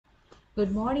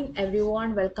Good morning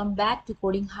everyone, welcome back to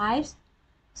Coding Hives.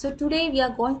 So today we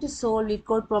are going to solve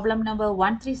LeetCode problem number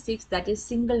 136, that is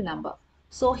single number.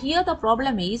 So here the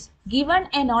problem is, given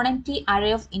a non-empty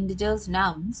array of integers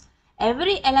nouns,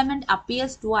 every element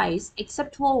appears twice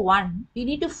except for one. We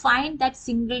need to find that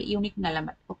single unique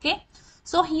element. Okay.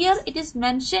 So here it is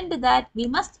mentioned that we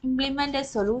must implement a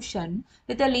solution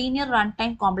with a linear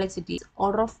runtime complexity,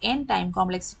 order of n time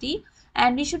complexity,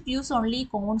 and we should use only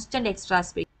constant extra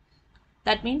space.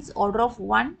 That means order of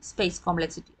 1 space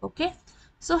complexity. Okay.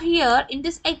 So here in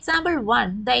this example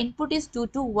 1, the input is 2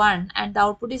 to 1 and the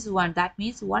output is 1. That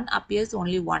means 1 appears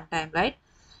only one time, right?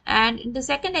 And in the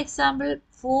second example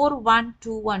 4, 1,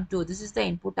 2, 1, 2. This is the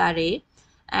input array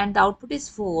and the output is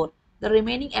 4. The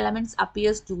remaining elements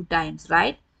appears 2 times,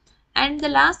 right? And the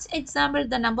last example,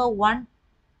 the number 1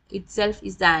 itself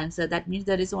is the answer. That means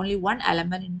there is only one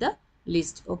element in the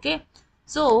list. Okay.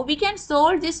 So we can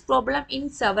solve this problem in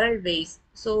several ways.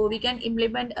 So we can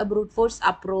implement a brute force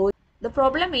approach. The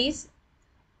problem is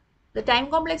the time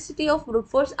complexity of brute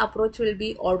force approach will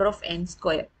be order of n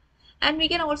square. And we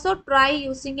can also try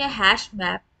using a hash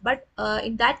map. But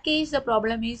in that case, the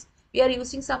problem is we are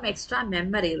using some extra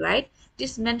memory, right?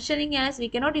 Just mentioning as we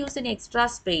cannot use any extra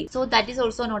space. So that is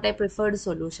also not a preferred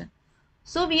solution.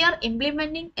 So we are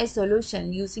implementing a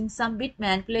solution using some bit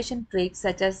manipulation tricks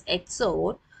such as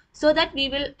XOR, so that we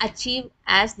will achieve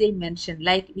as they mentioned,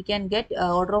 like we can get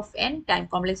order of n time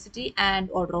complexity and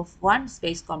order of 1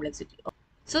 space complexity.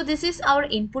 So this is our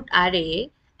input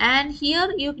array and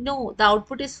here you know the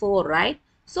output is 4, right?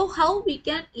 So how we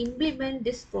can implement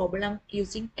this problem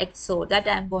using XOR, that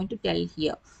I am going to tell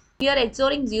here. We are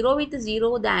XORing 0 with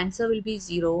 0, the answer will be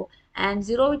 0, and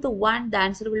 0 with 1, the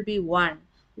answer will be 1.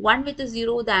 1 with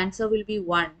 0, the answer will be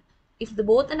 1. If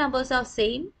both the numbers are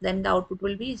same, then the output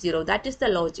will be 0. That is the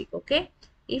logic, okay?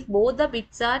 If both the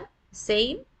bits are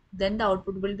same, then the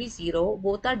output will be 0.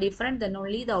 Both are different, then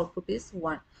only the output is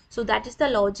 1. So that is the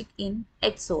logic in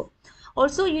XOR.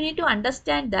 Also, you need to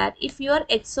understand that if you are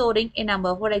XORing a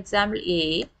number, for example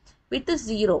A, with a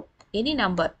 0, any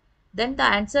number, then the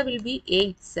answer will be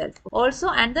A itself. Also,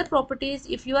 another property is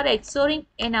if you are XORing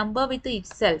a number with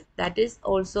itself, that is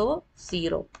also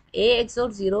 0. A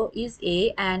XOR 0 is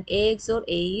A and A XOR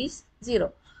A is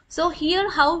 0. So here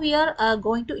how we are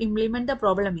going to implement the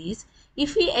problem is,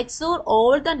 if we XOR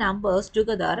all the numbers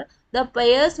together, the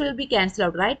pairs will be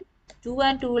cancelled out, right? 2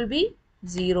 and 2 will be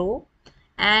 0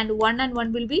 and 1 and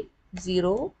 1 will be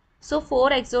 0. So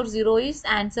 4 XOR 0 is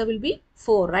answer will be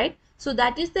 4, right? So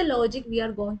that is the logic we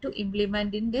are going to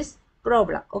implement in this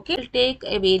problem. Okay, we'll take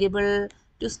a variable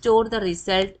to store the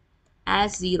result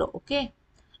as 0. Okay,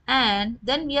 and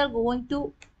then we are going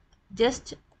to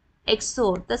just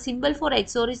XOR. The symbol for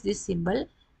XOR is this symbol.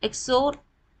 XOR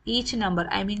each number.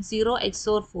 I mean 0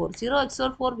 XOR 4. 0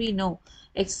 XOR 4 we know.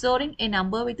 XORing a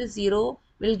number with a 0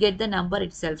 will get the number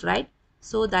itself, right?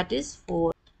 So that is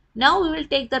 4. Now we will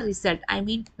take the result. I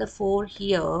mean the 4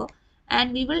 here.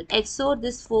 And we will XOR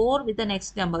this 4 with the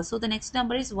next number. So the next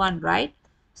number is 1, right?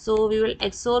 So we will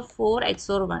XOR 4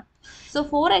 XOR 1. So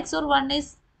 4 XOR 1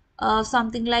 is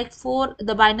something like 4.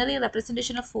 The binary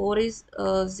representation of 4 is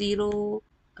 0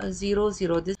 0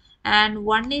 0. This and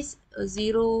 1 is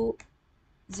 0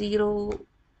 0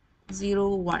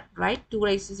 0 1, right? 2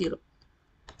 raised to 0.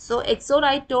 So XOR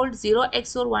I told 0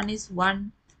 XOR 1 is 1,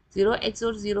 0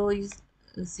 XOR 0 is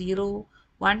 0,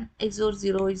 1 XOR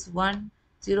 0 is 1,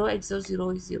 0 XOR 0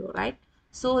 is 0, right?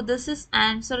 So this is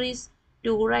answer is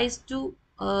 2 raised to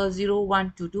 0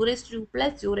 1 2, 2 raised to 2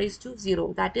 plus 2 raised to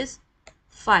 0, that is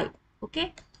 5.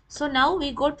 Okay, so now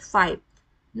we got 5.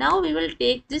 Now we will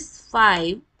take this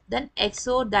 5, then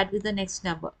XOR that with the next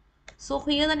number. So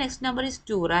here the next number is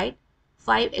 2, right?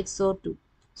 5 XOR 2.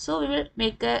 So we will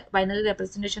make a binary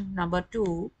representation number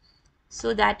 2.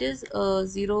 So that is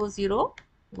 0 0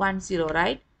 1 0,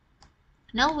 right?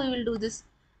 Now we will do this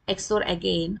XOR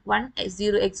again. 1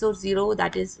 0 XOR 0,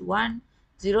 that is 1.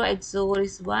 0 XOR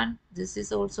is 1. This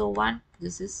is also 1.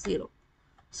 This is 0.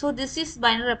 So this is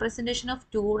binary representation of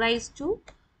 2 raised to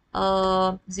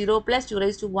 0 plus 2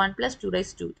 raised to 1 plus 2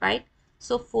 raised to 2, right?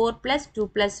 So 4 plus 2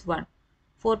 plus 1.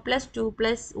 4 plus 2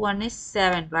 plus 1 is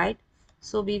 7, right?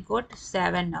 So we got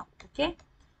 7 now. Okay.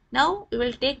 Now we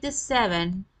will take this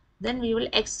 7. Then we will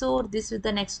XOR this with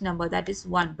the next number, that is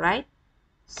 1, right?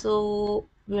 So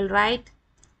we will write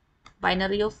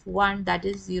binary of 1, that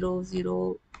is 0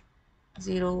 0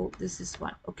 0. This is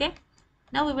 1. Okay.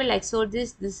 Now we will XOR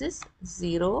this. This is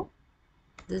 0.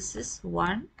 This is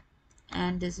 1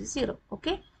 and this is 0.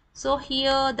 Okay. So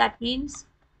here that means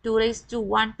 2 raised to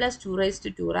 1 plus 2 raised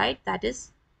to 2, right? That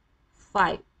is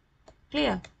 5.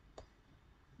 Clear?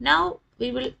 Now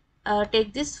we will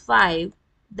take this 5,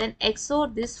 then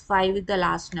XOR this 5 with the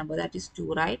last number, that is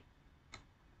 2, right?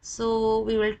 So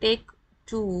we will take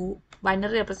 2,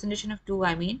 binary representation of 2,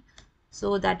 I mean.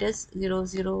 So that is 0,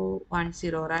 0, 1,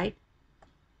 0, right?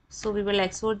 So we will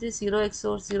XOR this. 0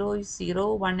 XOR 0 is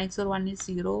 0, 1 XOR 1 is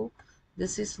 0,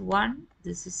 this is 1,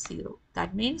 this is 0.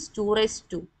 That means 2 raised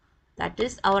 2. That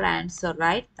is our answer,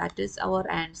 right? That is our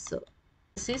answer.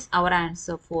 This is our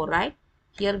answer 4, right?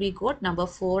 Here we got number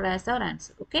 4 as our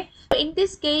answer. Okay. So in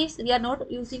this case, we are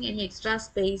not using any extra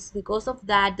space. Because of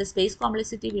that, the space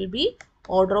complexity will be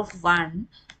order of 1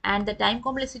 and the time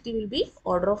complexity will be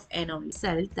order of n only.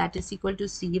 Result that is equal to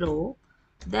 0.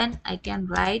 Then I can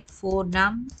write for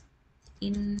num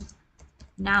in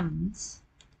nums.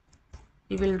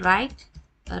 We will write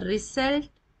a result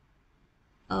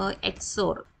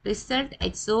XOR. Result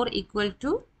XOR equal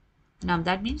to num.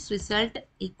 That means result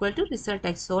equal to result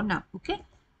XOR num. Okay.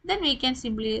 Then we can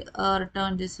simply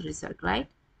return this result, right?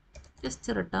 Just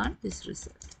return this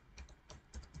result.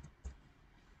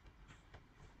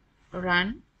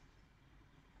 Run.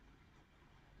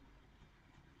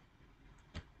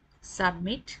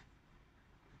 Submit.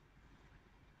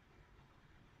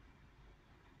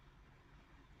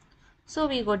 So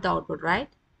we got the output, right?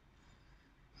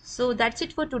 So that's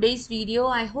it for today's video.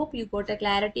 I hope you got a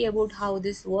clarity about how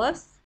this works.